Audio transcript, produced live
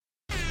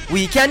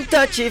We can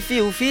touch if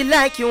you feel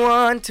like you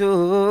want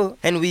to,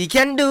 and we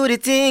can do the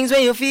things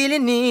when you feel you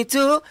need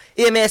to.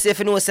 AMS,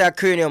 you know, say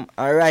Cranium,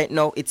 and right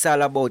now it's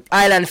all about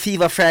Island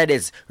Fever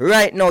Fridays.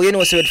 Right now, you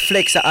know, so with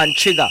Flexer and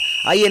Trigger.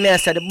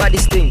 AMS said the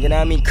baddest thing, you know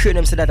what I mean?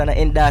 Cranium said that and I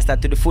endorse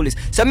that to the fullest.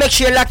 So make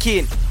sure you lock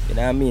in. You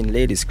know what I mean?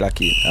 Ladies, clock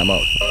in. I'm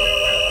out.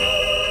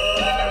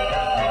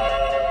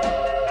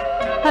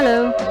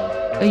 Hello,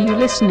 are you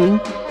listening?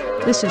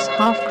 This is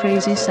Half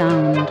Crazy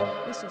Sound.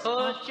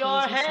 Put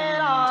your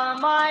head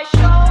on my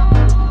shoulder.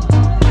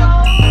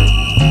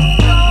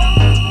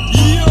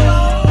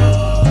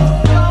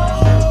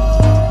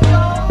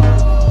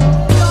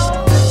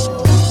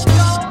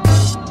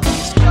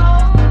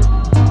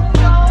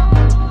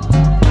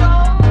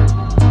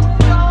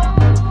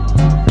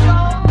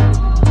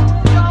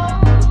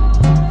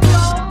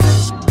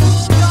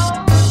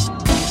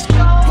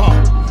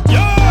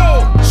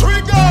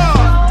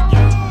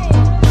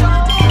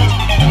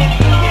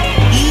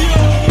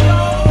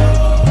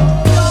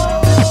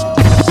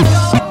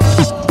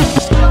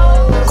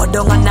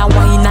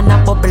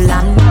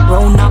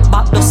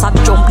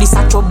 This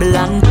a trouble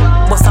and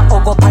bust a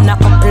hug up and a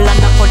couple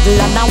and a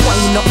cuddle and a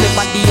wind up me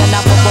body and a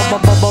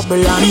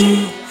bubble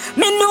and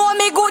me know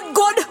me good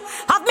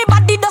have me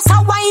body does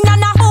a wine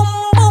and a boom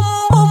boom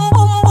boom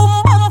boom boom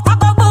boom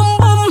papa boom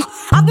boom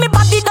have me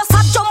body does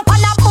a jump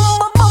and a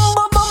boom boom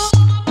boom boom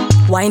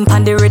boom wine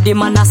pan the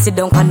rhythm and a sit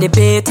down pan the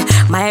beat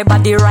my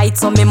body right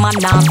so me man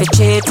now fi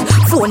cheat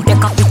phone take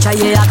a picture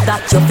yeah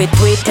that you fit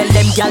wait tell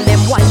them gyal them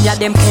wine ya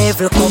them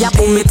careful me a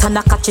boom it and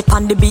a catch it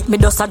on the beat me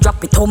does a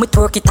drop it how me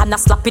twerk it and a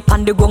slap it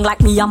on the gong like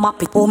me a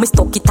map it how me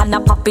stuck it and a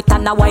pop it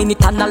and a wine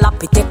it and a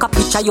lap it take a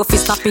picture you fi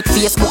snap it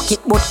Facebook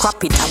it but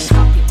crap it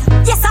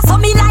and yes I saw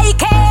me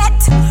like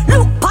it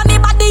look pa me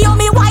body how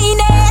me wine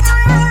it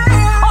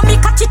how me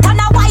catch it and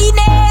a wine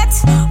it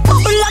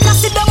bubble and a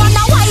sit down and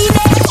a wine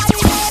it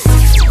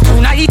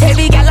tonight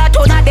every gyal a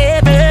turn a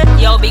devil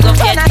yo big up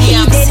your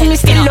DM me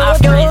still love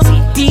you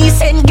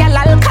decent gyal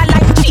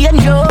alkaline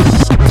change you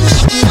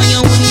when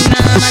you wouldn't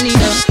normally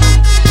know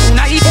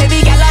tonight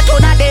every gyal a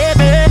turn a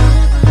devil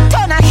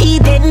turn a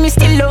heathen me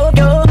still love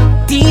you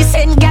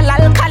decent gyal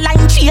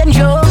alkaline change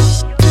you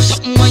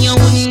something when you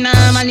wouldn't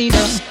normally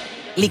know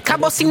liquor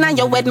bust inna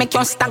your head make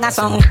you stagger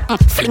song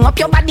fling up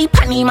your body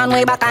panty man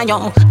way back on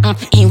you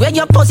in where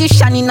your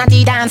position inna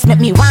the dance make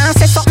me want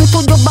say something to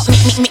you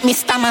but me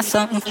stammer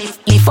song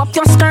lift up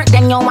your skirt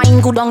then your wine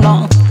good on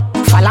long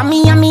follow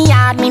me and me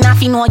yard me nah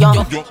fi know you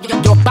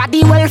your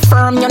body well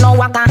firm you know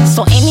wagga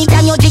so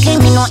anytime you jiggle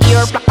me no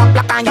ear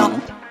plak on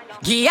you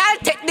Girl,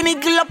 take the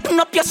middle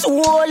up your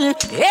soul.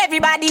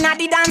 Everybody na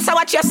the dance,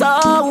 watch your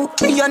soul.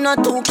 You're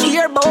not too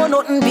care about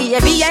nothing,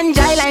 baby.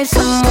 Enjoy life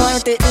some more.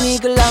 Take the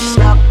middle and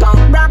rock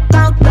out, rock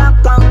out,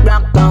 rock out,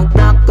 rock out,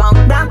 rock out,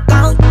 rock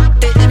out.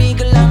 Take the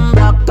middle and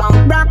rock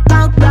out, rock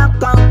out,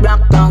 rock out, rock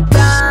out,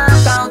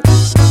 rock out.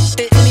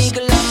 Take the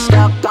middle and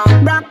rock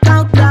out, rock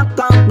out, rock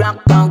out,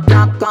 rock out,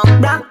 rock out,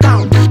 rock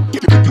out.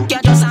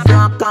 Get yourself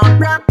rock out,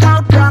 rock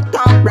out, rock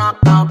out, rock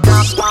out,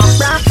 rock out,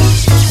 rock out.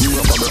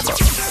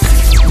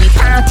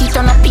 Party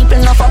turn up people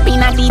enough up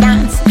in a the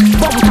dance.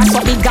 Bumper so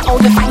big got all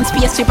the fine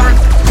space to back.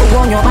 Go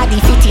on your body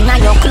fit in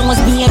and your clothes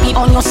baby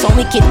on your so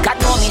wicked.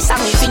 God know me some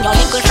in your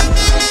little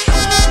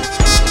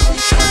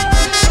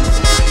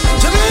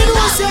Jamaica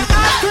was your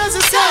half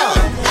crazy sound.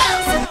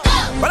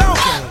 But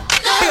okay,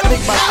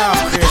 big bad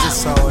half crazy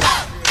sound.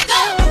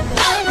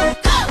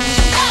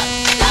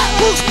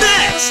 Who's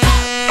next?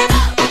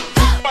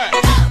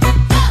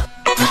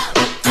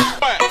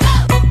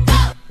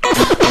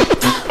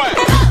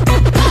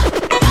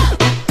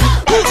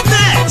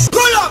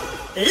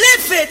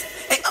 Lift it!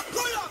 Hey,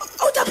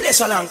 out of place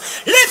so long.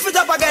 Lift it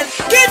up again.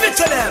 Give it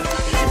to them.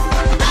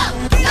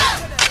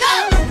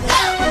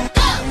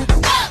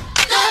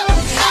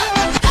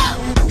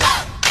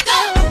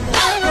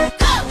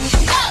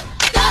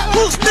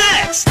 Who's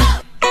next?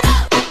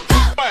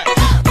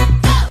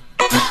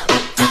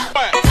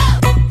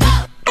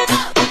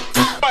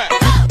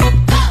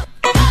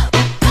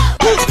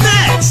 Who's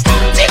next?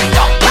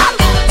 Tick-tock,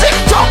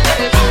 tick-tock,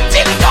 tick-tock,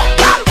 tick-tock,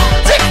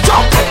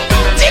 tick-tock.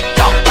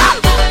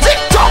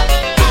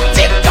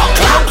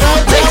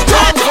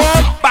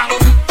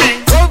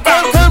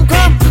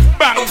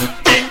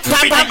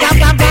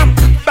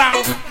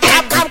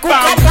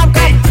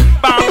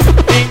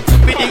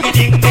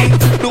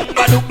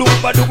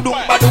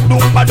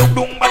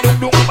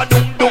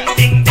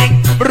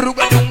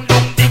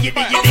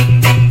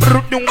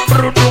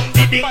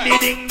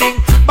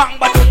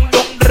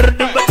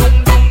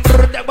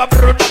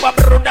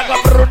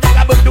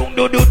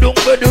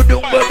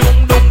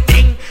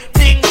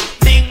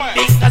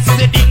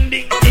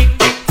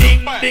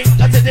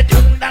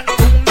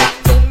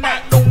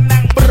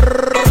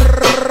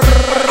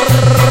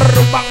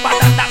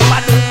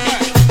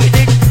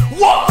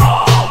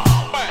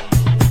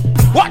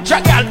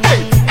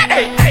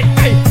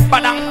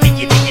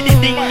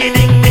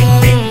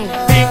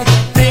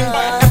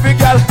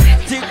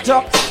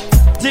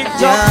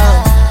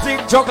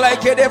 Joke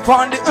like it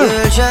upon the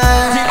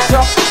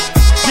TikTok.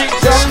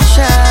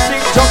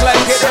 Jump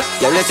like it.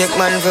 Yeah, let's take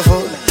man for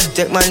food.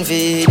 Take man for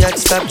idiot,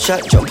 stop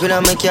chat. Jump in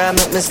on my car,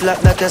 make me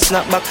slap like a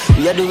snapback.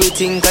 We a do we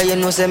think, cause you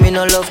know say me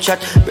no love chat.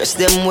 Breast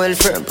them well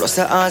firm, plus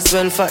the ass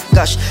well fat.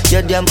 Gosh,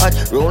 you damn hot,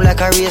 roll like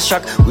a race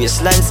track.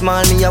 Waistline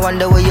small, me I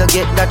wonder where you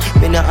get that.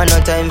 Me not have no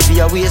time for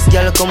your waist,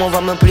 girl, come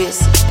over my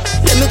place.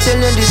 Let me tell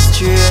you this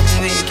straight.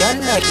 We can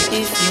like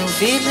it if you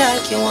feel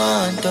like you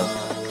want to.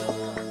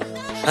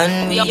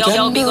 And we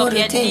can do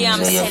the things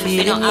where you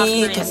feel the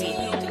need to.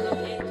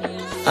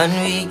 And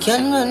we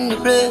can run the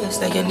place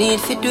like you need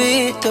to do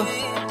it too.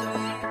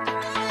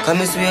 Come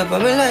and sweep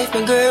on my life,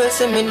 my girl,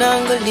 say me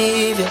not gonna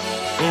leave you.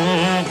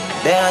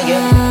 Then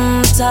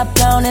again. Top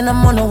down and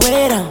I'm on the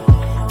way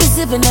down. Be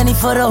sipping any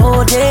for the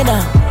whole day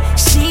now.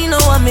 She know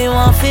what me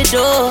want for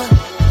do.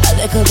 I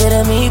like a bit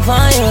of me for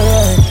you,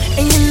 yeah.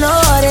 And you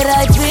know that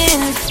I've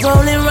been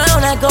rolling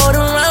round, I go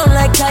around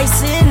like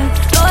Tyson.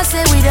 No, I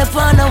say we the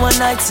fun of one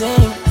night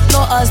thing.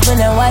 No husband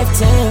and wife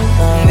thing.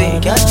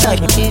 We can chat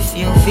if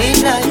you feel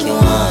like you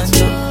want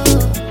to.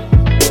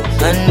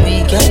 And we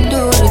can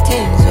do the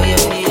things where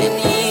you feel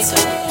need.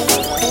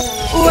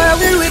 Where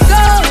will we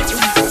go?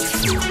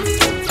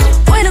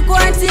 When the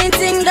quarantine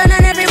thing done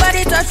and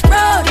everybody touch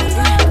road.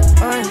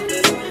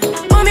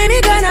 Oh,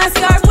 maybe gonna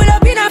start, pull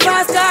up in a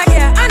fast car,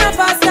 yeah. And a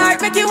fast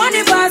start, make you want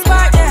the fast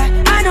part, yeah.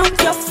 I know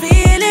you're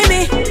feeling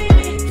me,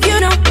 you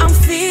know I'm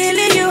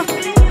feeling you.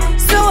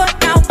 So what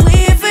now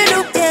we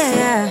feel,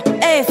 yeah.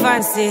 Hey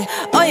fancy,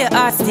 oh your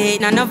heart state,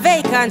 now no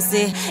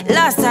vacancy.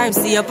 Last time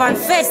see you on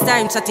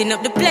FaceTime, chatting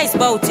up the place,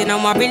 bout you know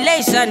my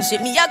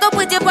relationship. Me I go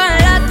put you on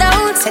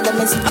lockdown, say the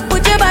miss. I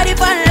put your body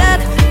on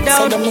lockdown,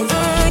 say the miss.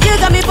 You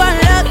got me on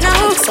lock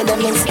now, say the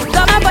miss.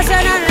 Got my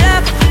passion on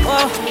lock,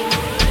 oh.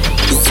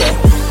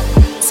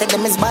 Say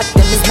them is bad,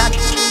 them is not.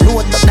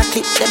 Load up the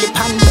clip, belly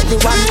pan, belly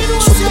one.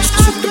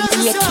 Shoot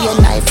the AK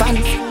knife and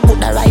put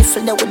the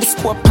rifle there with the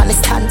scope on the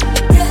stand.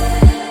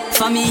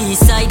 For me,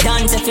 side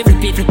dance, if every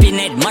people pin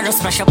head, Maros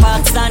pressure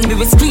park stand, we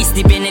will squeeze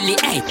the Benelli,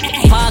 hey,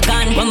 park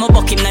on. When my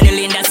buck him na the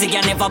lane, that's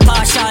again never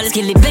partial.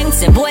 Skilly bank,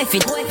 say boy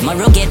fit,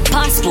 Maro get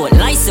passport,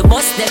 license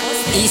bust them.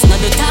 East not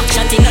the top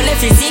shot, in no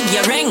left is zig,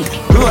 your ring.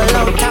 Roll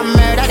out and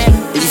murder them,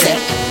 he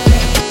said.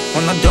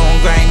 On a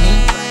down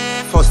grinding.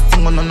 First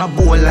thing on a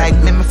bowl like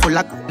me full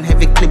of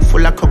heavy clip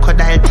full of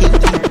crocodile teeth.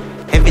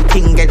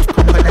 Everything gets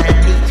crocodile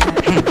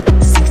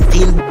teeth.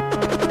 16.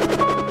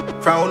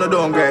 From on a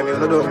don't grind me,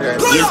 on a don't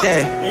grind me. Is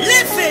there?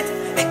 Lift it!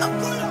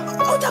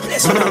 Out of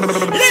place,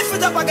 lift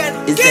it up again,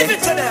 Is give there?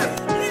 it to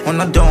them.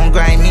 On a down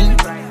grinding.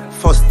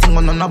 First thing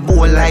on a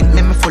bowl like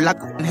me full of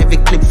heavy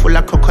clip full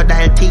of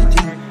crocodile teeth.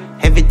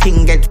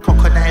 Everything gets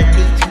crocodile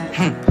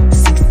teeth.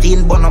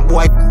 16 bun up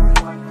boy.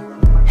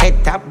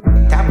 Head tap,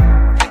 tap.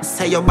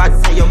 Say your bad,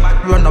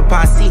 run up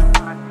and see.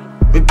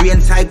 My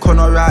brain side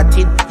corner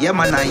rotted. Yeah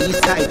man, on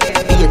east side,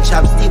 be a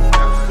chopstick.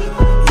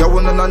 You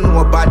wanna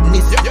know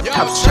badness.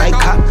 Top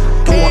striker,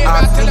 don't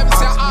ask me.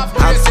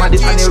 Have somebody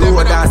on the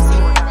road and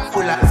see.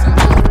 Full of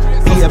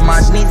be a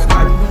madness.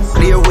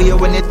 Clear way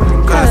when it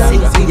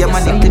classic. See your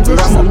man in the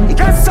wrong. It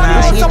can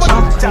fly.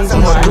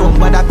 Some of them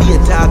bother be a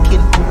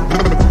talking.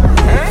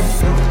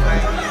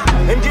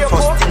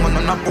 First thing on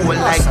a bowl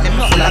like them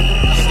full of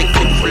heavy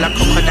clip full of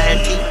crocodile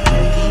teeth.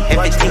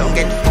 Everything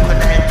get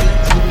crocodile teeth.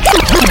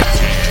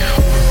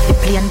 The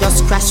plane just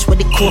crash with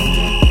the coke.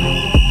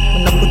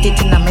 When I put it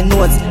in my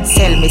nose,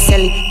 sell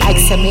it. Like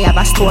say me have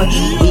a store.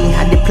 We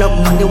had the plug,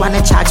 now they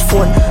wanna charge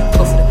phone.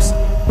 Go for them.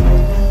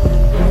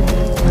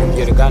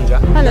 Get the ganja.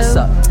 Hello. Yes,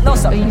 sir. No,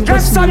 sir. Are you Yes,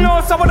 sir, listening?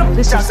 no, sir. What the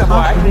This is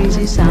Hot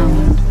Crazy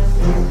Sound.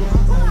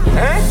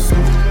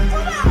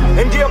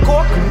 And your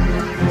coke?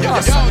 Yo,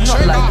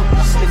 Trigger.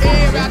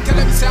 Hey, I tell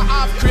them say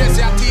I'm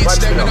crazy, I teach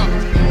them, you know.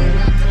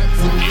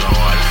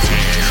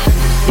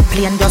 The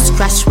plane just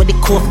crash with the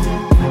coke.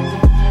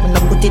 When I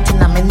put it in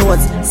my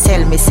nose,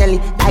 sell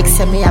it. Like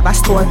say me have a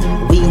store.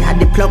 We had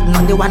the plug,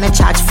 now they wanna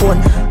charge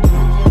phone.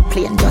 The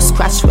plane just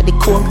crash with the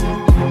coke.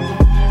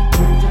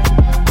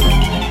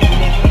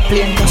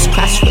 Plane just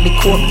crash with the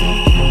coke.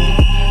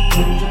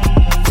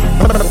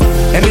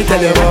 Let me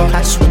tell you about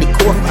crash with the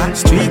coke.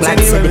 streets Like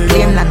say the anywhere we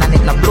plane land and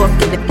it no blow.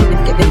 Get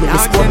the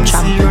scope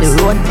tramp to the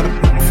road.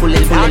 Fully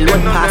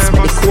load pass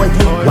with the cold.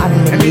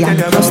 1 million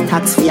plus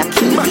tax for your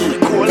key.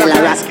 Tell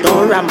a rat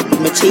don't ram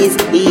me cheese.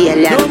 The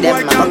alien them I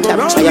go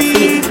capture your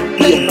feet.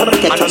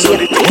 Take your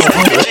shit.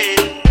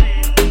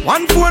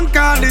 one phone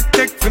call it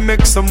take to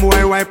make some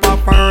boy wipe up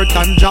her hurt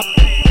and drop.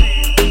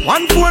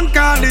 One phone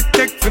call it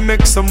take to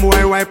make some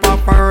boy wipe up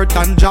her hurt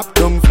and drop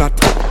down flat.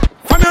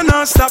 From you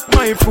not stop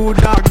my food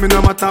dog, me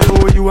no matter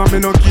how you and me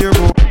no care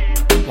about.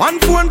 One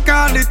phone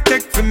call it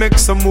take to make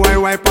some boy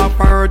wipe up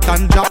her hurt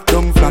and drop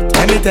down flat.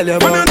 Let me tell you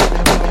about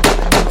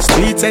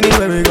streets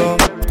anywhere we go.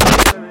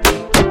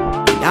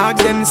 Dog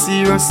them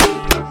serious,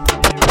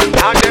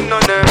 dog them no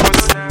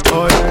nervous.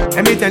 Oh,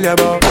 let me tell you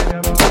about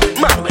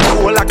man we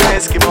cool like an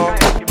Eskimo.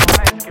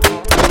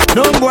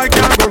 No boy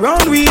can't go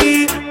round we.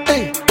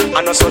 Hey,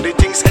 I know so the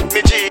things hit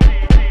me G.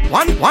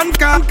 One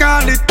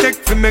call it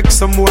take to make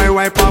some boy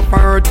wipe up her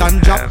hurt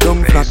and drop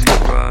down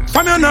flat.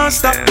 From you not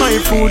stop my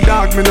food,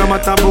 dog. Me no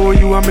matter about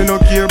you and me no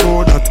care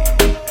about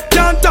that.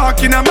 Can't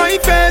talk in my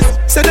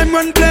face. Say them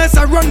run place,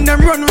 I run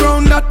them run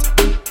round that.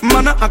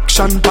 Man a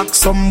action back,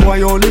 some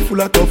boy only full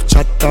of tough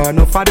chatter.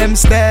 Enough of them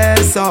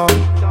stairs up,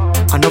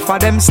 enough of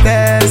them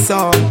stairs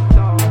up,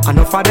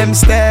 enough of them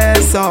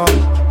stairs up.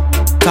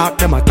 Talk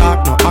them a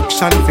talk, no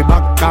action fi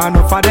back.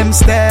 Enough of them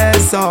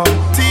stairs up,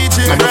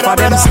 enough of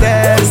them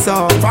stairs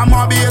up,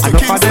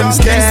 enough of them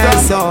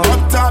stairs up.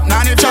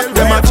 Chat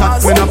them a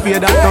chat, when I pay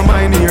that no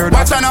mind here.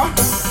 Watch out now.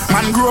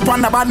 Man grew up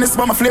on the badness,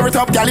 but my flare it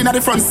up. Girl in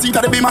the front seat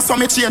of the beam, so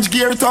me change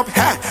gear it up.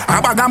 Hey,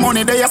 a bag of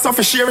money there, so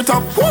fi share it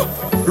up.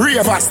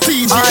 Ravers,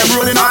 TG, I'm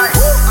rolling up.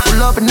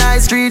 Pull up a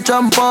nice street,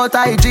 jump out,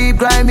 I Jeep,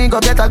 grind me, go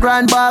get a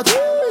grand bag.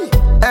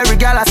 Every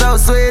gal I so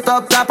sweet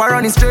up top, I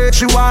running straight.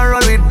 She want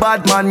roll with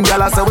bad man,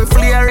 gal I say we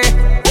flare it.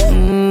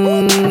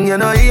 You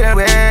know here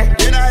we.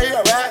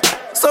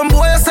 Some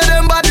boys say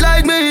them bad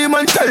like me,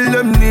 man tell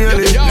them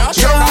nearly. Yo,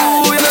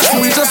 you know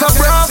sweet as a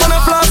bra on a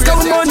flask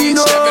of money,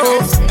 no.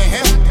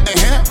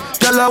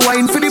 Gal I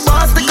wine for the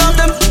boss, take off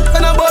them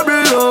and a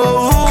bubble.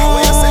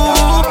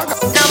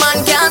 No man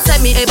can't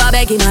send me ever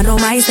begging, I know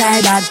my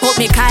side that. Put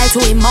me Kyle to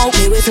him out,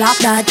 me we flop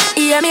that.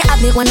 Hear me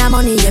have me when I'm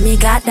money, yeah me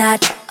got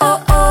that.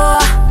 Oh oh.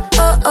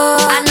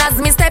 And as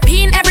me step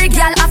in, every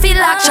girl I feel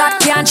like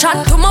shot. Can't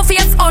chat to my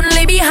face,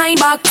 only behind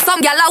back.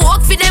 Some girl I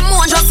walk for them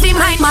one, just be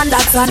mine. Man,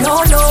 that's a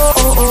no-no.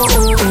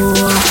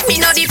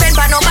 Me no depend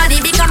on nobody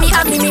because me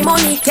have me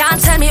money. Can't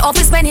tell me off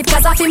to spend it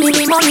cause I feel me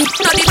money.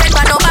 No depend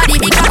on nobody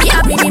because me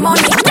have me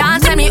money.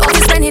 Can't tell me off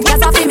to spend it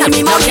cause I feel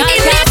me money.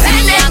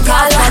 Independent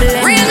girl,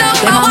 real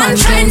number one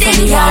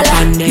trending girl.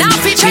 Now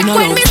fi check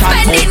when me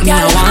spending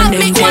girl. Have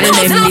me one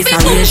house, now fi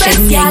two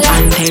best girl.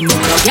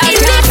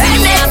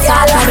 Independent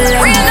girl,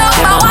 real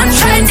number one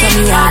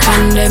trending girl.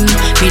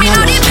 Me no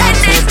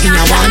dependent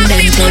girl. Have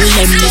me one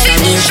house.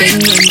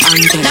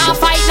 Now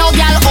fight no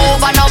girl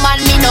over no man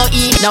me no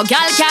eat. No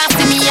girl can't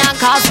see me and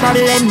cause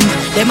problem.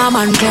 Them a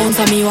man clowns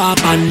and me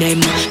walk on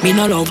them. Me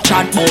no love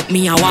chat but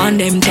me I want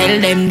them. Tell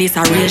them this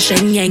a real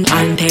Shen Yang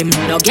anthem.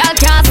 No girl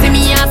can't see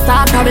me and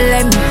start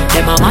problem.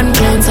 Them a man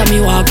clowns and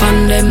me walk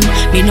on them.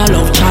 Me no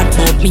love chat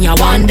but me I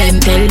want them.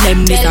 Tell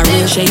them this a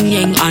real Shen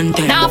Yang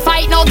anthem. Now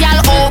fight no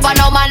girl over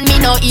no man me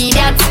no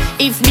idiot.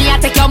 If me I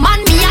take your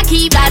man me I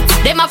keep that.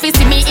 Them a fi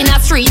see me in a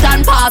street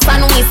and pass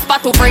and whisper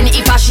to friend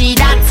if I she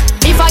that.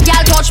 If a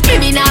girl touch me,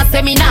 me nah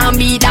say me nah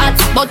be that.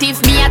 But if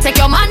me I take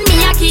your man,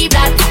 me I keep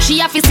that. She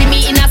a fi see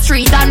me in a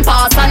street and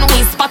pass and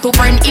whisper to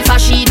friend if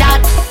I she that.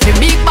 Me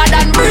big bad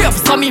and brave,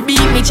 so me beat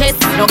me chest.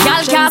 No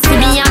girl can't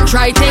see me and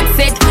try take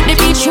set. The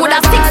bitch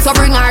woulda stick, so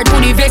bring her to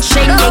the vet.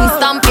 Shen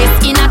Yang stamp it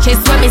in a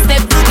chest when me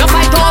step. No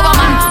fight over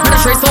man, no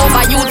stress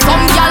over youth.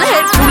 Some girl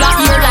head full of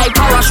ear like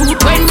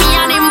parachute. When me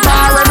and him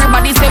far,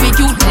 everybody say me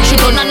cute. She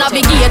turn a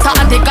navigator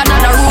and take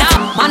another route.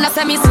 Now, man a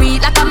say me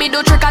sweet like a me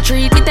do trick or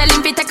treat. Me tell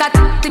him fi take a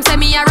him say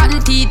me a rotten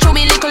teeth. Show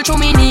me little, show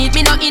me neat.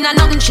 Me no in a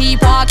nothing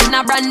cheap. Walk in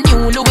a brand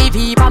new Louis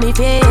V for me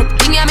feet.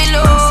 Thing ya me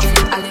love,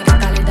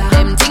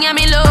 them thing ya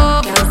me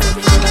love.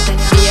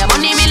 Yeah,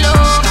 money me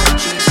love,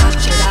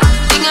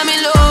 thing ya me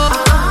love.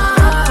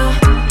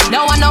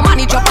 No one no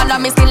money drop under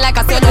me skin like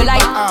a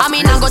cellulite. I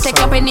mean I go take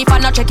your penny for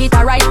not check it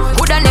alright.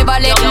 Woulda never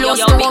let you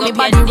lose to me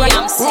body right.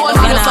 Roll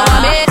me so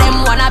I made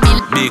them wanna be.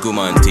 Big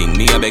woman thing,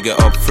 me a beg you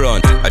up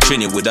front. I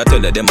train you with a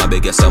tell them I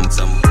beg you some.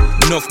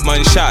 Enough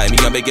man shy, me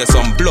a beg you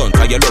some blunt.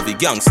 Cause you love the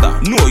gangster,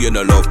 no you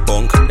no love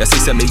punk. Your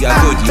sister me a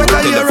good, you will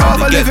tell her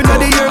from the get-go.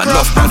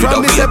 Enough man with a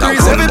weight and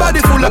come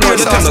everybody full of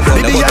yourself.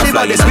 We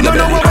don't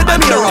know what them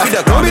here are.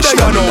 We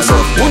don't know so.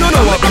 We don't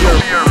know what here.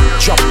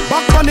 Drop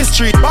back on the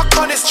street, back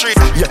on the street.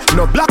 Yeah,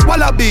 no black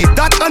wallaby,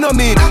 that I know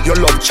mean. You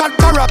love chat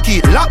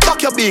parakeet, lock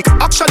back your beak.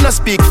 Action no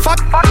speak,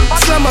 fat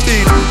slam a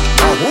beat.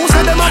 Who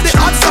said them at the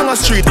hot song a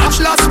street? Watch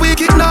last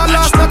week, it now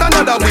last not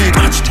another week.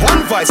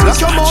 One voice,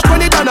 lock your mouth when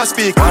it done a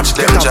speak. Watch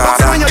them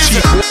jazz on your cheek.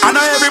 I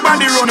know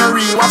everybody run a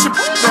reel, watch it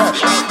there.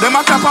 Them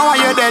a clap and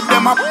when you're dead,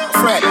 them a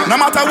fret. No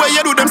matter what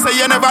you do, them say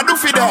you never do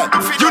for that.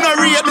 You no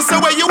rate me, say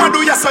what you want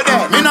do yesterday.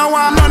 Me no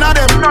want none of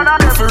them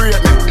for rate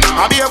me.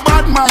 I be a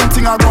bad man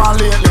thing I go on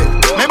lately.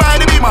 Me buy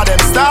the beam of them,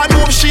 start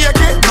move shake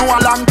it. No a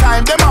long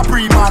time, them a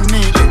pre-man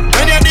need it.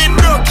 When you did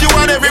broke, you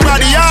and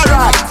everybody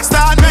alright.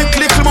 Start make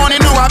little money,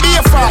 now I be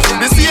a fat.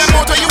 The same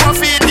motor you a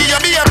feed, you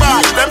be a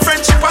bad. Them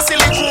friendship a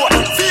silly coat,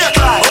 fake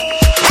life.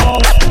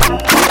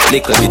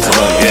 Little bit of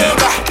money, yeah.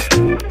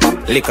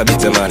 Little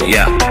bit of money,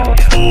 yeah.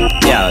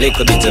 Yeah,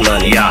 little bit of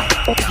money, yeah.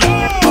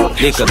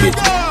 Little bit,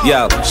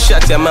 yo.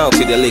 Shut your mouth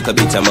with a little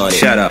bit of money.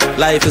 Shut up.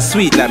 Life is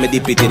sweet, like me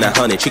dip it in a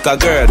honey. Chick a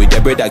girl with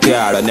your brother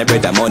girl and your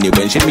brother money.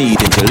 When she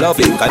meet him, she love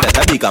him, cause that's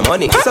a big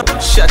money. So,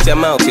 shut your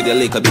mouth with a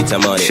little bit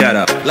of money. Shut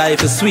up.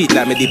 Life is sweet,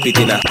 like me dip it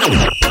in a.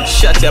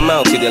 Shut your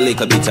mouth with a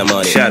little bit of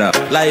money. Shut up.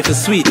 Life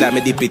is sweet, like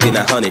me dip it in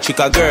a honey. Chick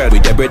a girl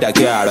with your brother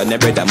girl and your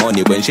brother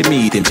money. When she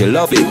meet him, she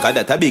love him, cause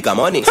that's a big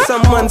money.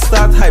 Someone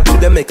start hype to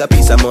them make a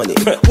piece of money.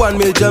 1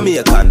 mil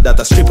Jamaican, that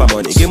a stripper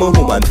money. Give me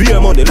woman beer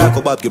money like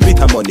a bag, give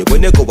bitter money.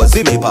 When you go a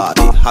Zimmy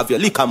party, have your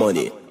liquor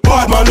money.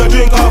 Bad man no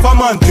drink off a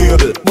man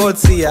table. But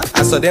see ya,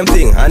 I saw them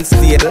thing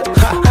unstable.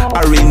 Ha,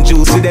 orange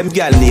juice with them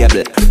gal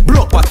label.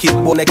 Block pocket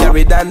bone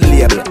carry that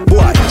label.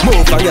 Boy,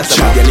 move on your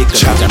side, your little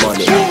charge of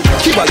money.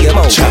 Keep on your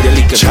mouth, your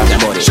little charge of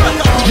money.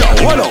 Yo,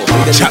 hold on,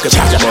 with the little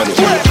charge of money.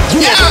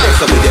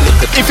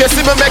 If you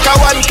see me make a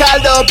one call,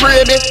 don't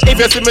pray me. If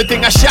you see me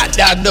think a shot,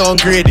 dog, don't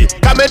greedy.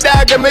 Come me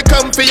dog and me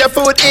come for your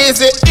food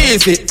easy.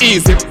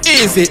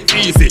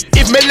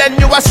 If me lend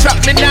you a strap,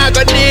 me nah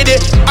go need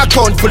it.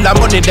 Account full of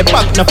money, the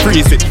bank no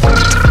freeze it.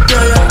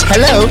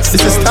 Hello,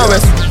 this is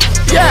Thomas.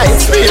 Yeah,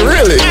 it's me,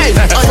 really.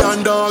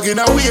 Iron dog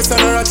in a waist and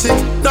a ratchet.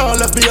 Now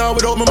left me out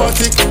without my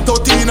matic.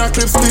 13 a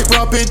clip stick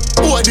rapid.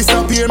 Boy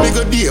disappear, me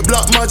go day.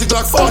 Black magic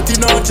like 40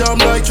 now jam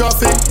like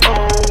traffic.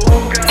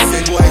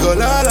 Say boy go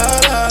la la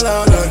la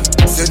la la.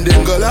 Send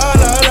them go la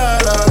la la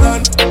la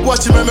la.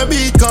 Watch him when me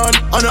beat gun.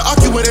 And the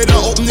hockey when they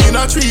da open in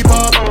a tree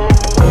park.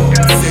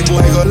 Say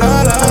boy go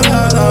la la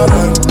la la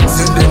la.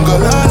 Send them go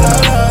la la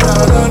la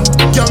la la.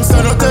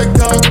 Youngster no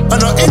TikTok.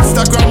 And no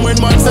Instagram when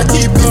man say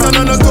keep this.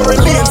 And no Tory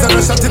Lanes and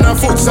no shot in a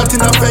foot, shot in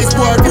a face,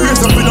 boy,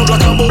 brains up in a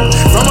black and book.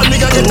 From a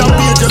nigga get a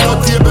page, you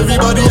not tape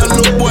everybody and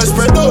look, boy,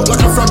 spread out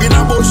like a frog in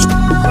a bush.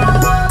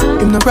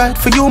 Him not right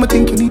for you, me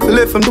think you need to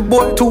live from the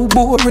boy too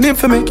boring him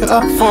for make you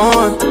have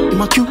fun.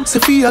 Him a cute, say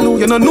feel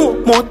you know no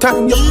more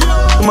time, you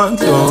man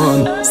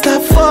done.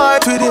 Stop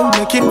fight with him,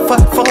 make him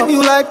fight for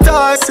you like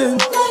Tyson.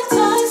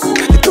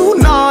 You too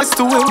nice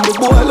to him, the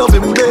boy love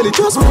him barely,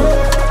 just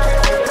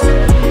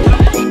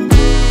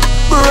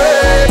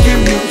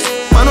breaking news.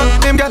 Man on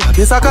them gal, I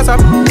guess I cause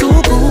I'm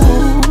too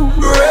good.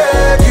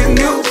 Breaking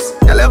news,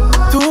 gal I'm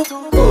too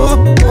good.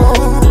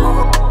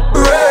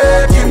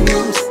 Breaking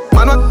news.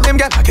 Man on them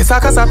gal, I guess I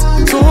cause I'm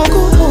too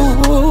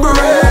good.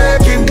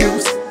 Breaking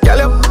news, gal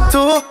I'm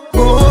too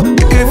good.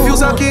 If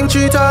you's a king,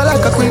 treat her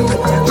like a queen.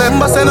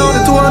 Members send out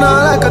the two and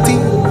her like a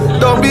team.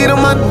 Don't be the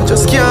man,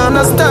 just can't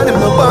understand him.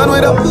 No bond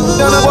with her,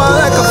 don't know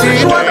why like a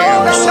fiend.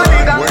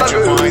 Where'd you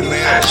find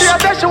this?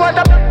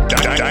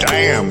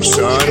 Damn,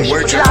 son,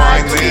 where'd you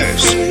find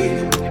this?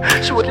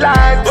 She would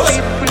like to be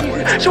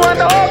free. She want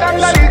the whole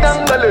gangali.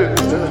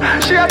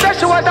 She said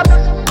she want the.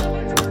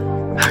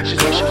 She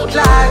said she would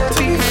like to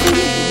be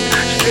free.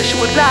 She said she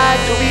would like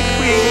to be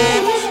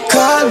free.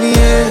 Call me,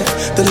 yeah,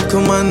 the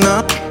little man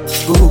not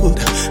good.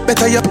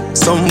 Better you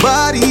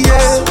somebody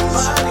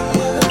else.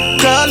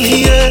 Call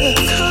me, yeah.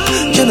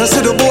 You know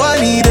say the boy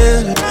need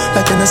it.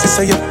 Like you know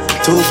say you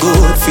too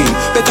good feel.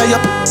 Better you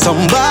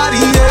somebody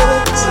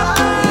else.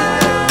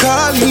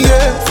 Call me,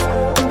 yeah.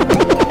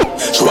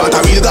 She want a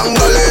real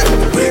gangale.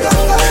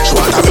 She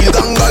want a real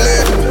gangale.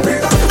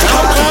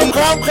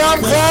 Come.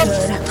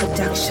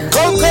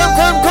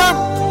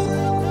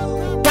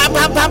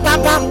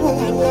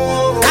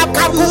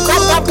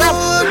 Come.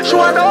 She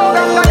want a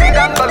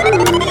gangale.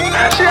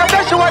 She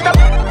said she want a.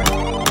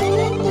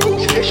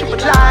 She said she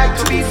would like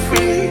to be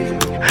free.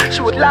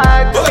 She would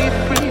like to be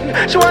free.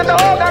 She want a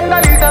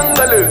gangale.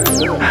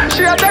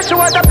 She said she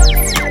want a.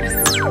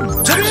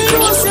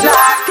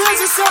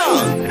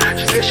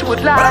 She said she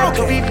would like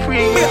to be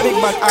free.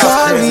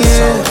 Call me,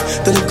 yeah,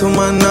 the little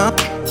man not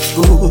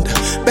good.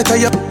 Better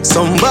you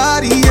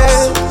somebody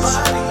else.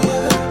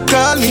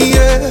 Call me,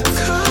 yeah.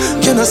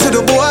 You know say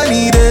the boy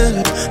need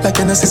it. Like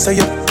you know say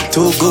you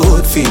too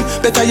good feel.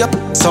 Better you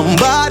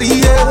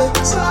somebody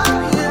else.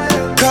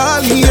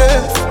 Call me,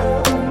 yeah.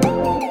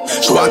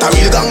 She want a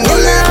real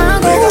gangale.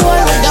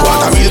 She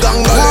want a real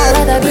gangale.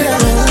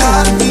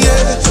 Call me, yeah.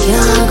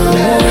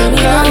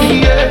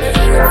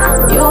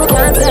 You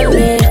can't tell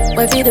me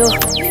where fi do,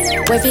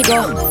 where fi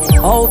go,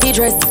 how fi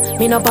dress.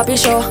 Me no papi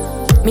show.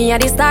 Me a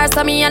the star,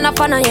 so me a no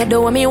fan of you.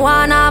 Do me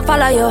wanna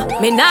follow you.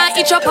 Me nah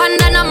itch up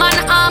under no man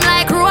arm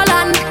like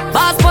Roland.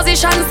 Boss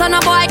position, so no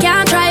boy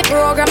can't try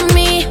program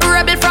me.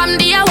 Rebel from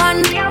day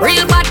one.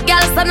 Real bad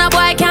girl, so no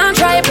boy can't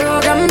try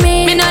program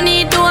me. Me no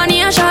need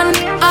donation.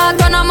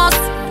 Autonomous,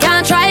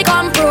 can't try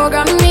come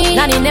program me.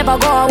 Nanny never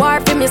go a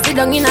war for me. Sit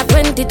down in a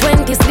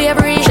 2020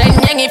 slavery. Sheng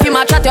yang if you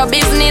match at your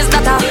business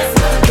data.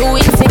 Too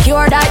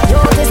insecure that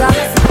you is a.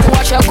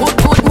 Watch your good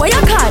what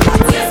you call that?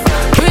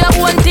 Do your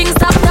own thing,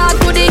 stop talk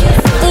to the.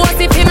 What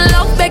if him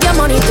love beg your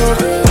money too?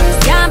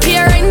 Can't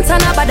pay rent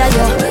and a bother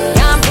you.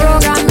 Can't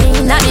program me.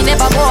 Nanny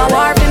never go a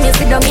war for me.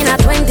 Sit down in a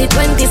 2020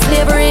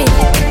 slavery.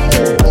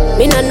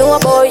 Me no know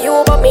about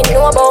you, but me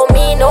know about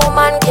me. No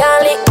man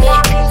can lick me.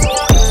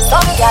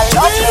 Some girl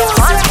love them,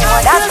 man.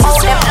 That's how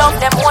them love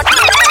them one.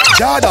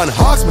 Jordan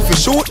asked me if you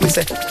shoot me,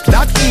 say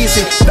that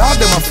easy. Dog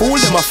them a fool,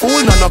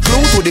 none no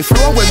clue to the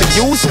floor when me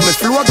use them. Me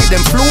floor give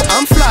them flu,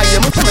 I'm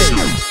flying, me play.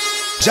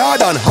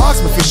 Jordan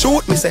asked me if you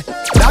shoot me, say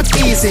that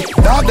easy.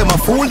 Dog them a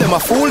fool,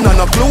 none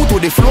no clue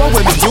to the floor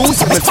when me use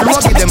them. Me floor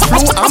give them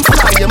flu, I'm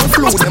flying, me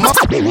flew them up.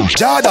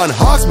 Jordan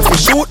asked me if you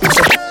shoot me,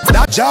 say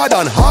that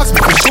Jordan asked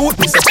me if you shoot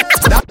me, say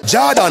that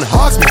Jordan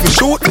asked me if you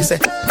shoot me,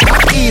 say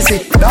that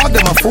easy. Dog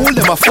them a fool,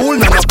 none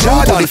no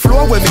clue to the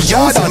floor when me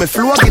use them. Me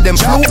floor give them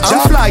flu,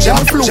 I'm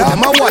flying, me flew them.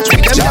 I watch me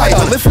them die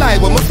when me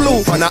fly when me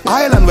flew on an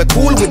island we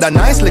cool with a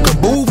nice little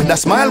boo with a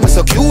smile we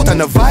so cute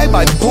and a vibe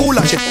by the pool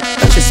and shit.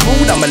 And she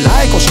smooth, I'm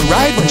like how she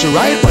ride when she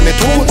ride on the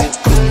tool.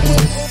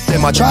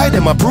 Them I try,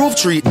 them I prove,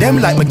 treat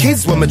them like my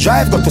kids when me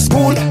drive go to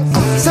school.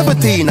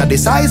 17 at the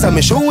size of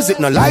my shoes, it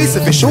no lies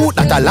if you shoot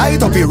that I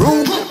light up your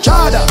room.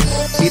 Chada,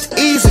 it's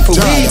easy for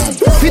we.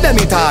 Feed them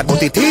it hard,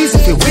 but it easy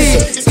for we.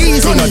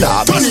 Easy no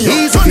dog, it's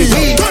easy for we.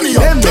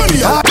 Them make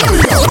it hard.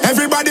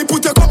 Everybody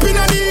put a cup in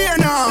the air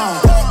now.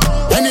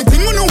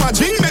 Anything you know I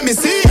drink, make me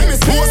see.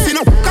 Posting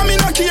up, come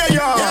in a care,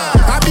 yeah.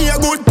 I be a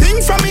good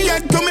thing from me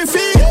head to me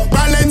feet.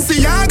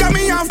 Balenciaga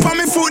me off for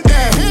me foot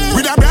there.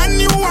 With a brand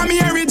new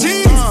Amiri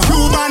jeans.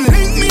 Cuban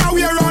link me a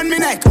wear around me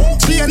neck.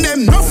 She and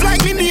them nuff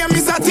like me name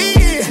is a T.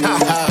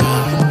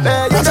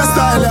 Watch a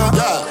style,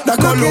 the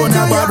cologne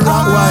a bad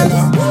rock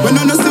wilder. When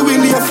you know see we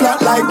lay flat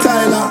like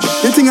Tyler.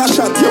 You think I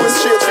shot you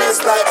straight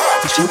face like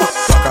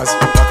rockers,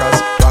 rockers,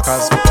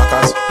 rockers,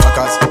 rockers,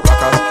 rockers,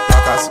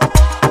 rockers,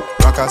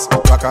 rockers,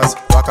 rockers,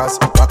 rockers,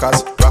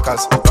 rockers,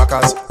 rockers,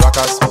 rockers,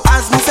 rockers.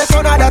 As me say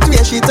turn her that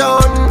way she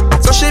turn.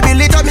 So she be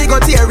lit up, me go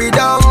tear it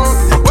down.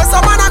 When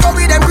someone a go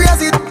with them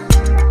crazy,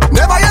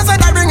 never you said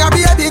I bring a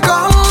baby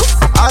come.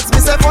 As me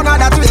say turn her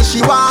that way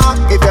she walk.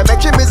 If you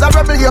make she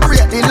miserable, you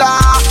break the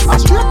law. A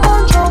straight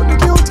punch out the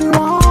cutie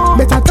walk.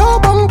 Better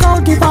top and go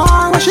give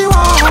her what she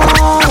want.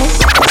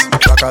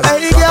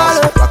 Hey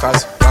girl,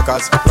 rockers,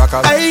 rockers,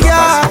 rockers, hey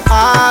girl,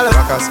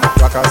 rockers,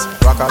 rockers,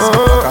 rockers,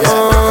 rockers,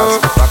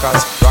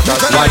 rockers,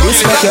 rockers. Why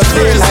this make you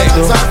feel like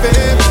though?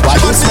 Why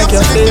this make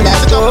you feel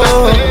like though?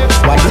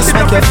 Why this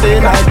make you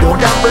feel like though?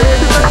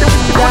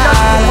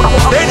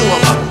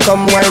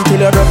 Come wine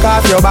till you broke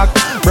off your back,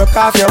 broke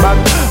off your back,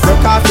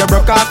 broke off your,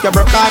 broke off your,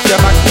 broke off your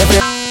back.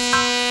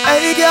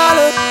 Hey girl,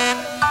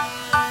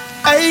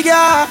 hey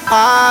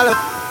girl.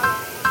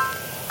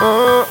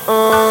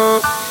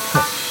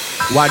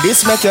 Why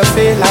this make you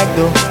feel like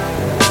though?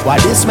 Why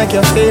this make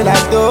you feel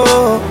like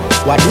though?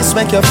 Why this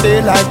make you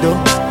feel like though?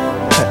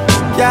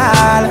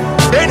 Girl,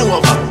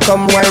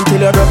 come wine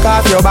till you broke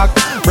off your back,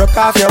 broke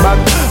off your back,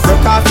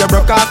 broke off your,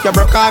 broke off your,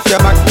 broke off your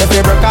back. If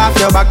you broke off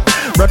your back,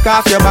 broke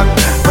off your back,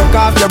 broke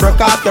off your,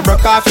 broke off your,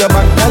 broke off your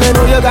back. Girl, you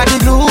know you got the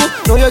glue,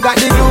 know you got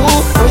the glue,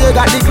 know you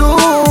got the glue.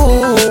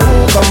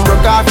 Come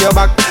broke off your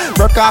back,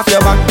 broke off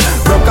your back,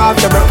 broke off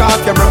your, broke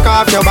off your, broke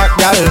off your back,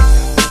 girl.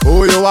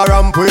 Who you a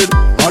ramp with?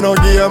 On a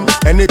game.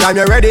 Anytime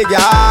you're ready,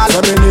 girl. So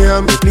me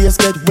name. The place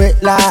get wet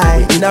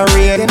like in a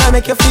rain. Then I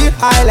make you feel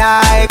high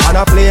like on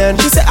a plane.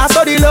 She say I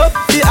saw the love,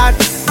 the hot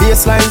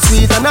baseline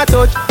sweet and I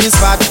touch this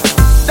fat.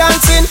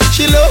 Dancing,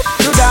 she love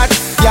do that.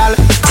 Girl,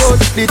 touch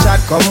the chat.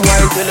 Come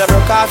wine till you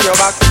broke off your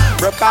back,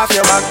 broke off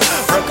your back,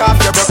 broke off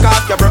your, broke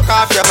off your, broke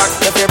off your back.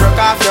 If you broke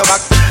off your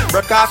back,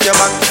 broke off your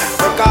back,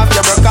 broke off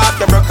your, broke off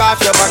your, broke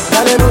off your back.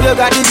 Girl, you know you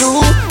got the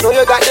glue, know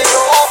you got the glue,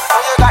 know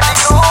you got the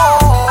glue.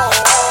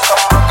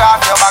 Broke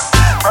off your back,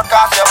 broke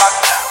off your back,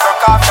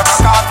 broke off your,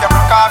 broke off your,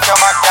 broke off your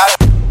back, girl.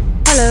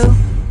 Hello,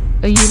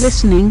 are you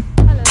listening?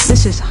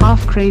 This is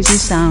Half Crazy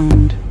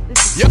Sound.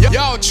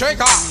 Yo,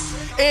 Trigger.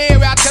 Hey,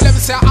 we are tell them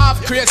say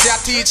half crazy, I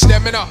teach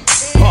them, you know.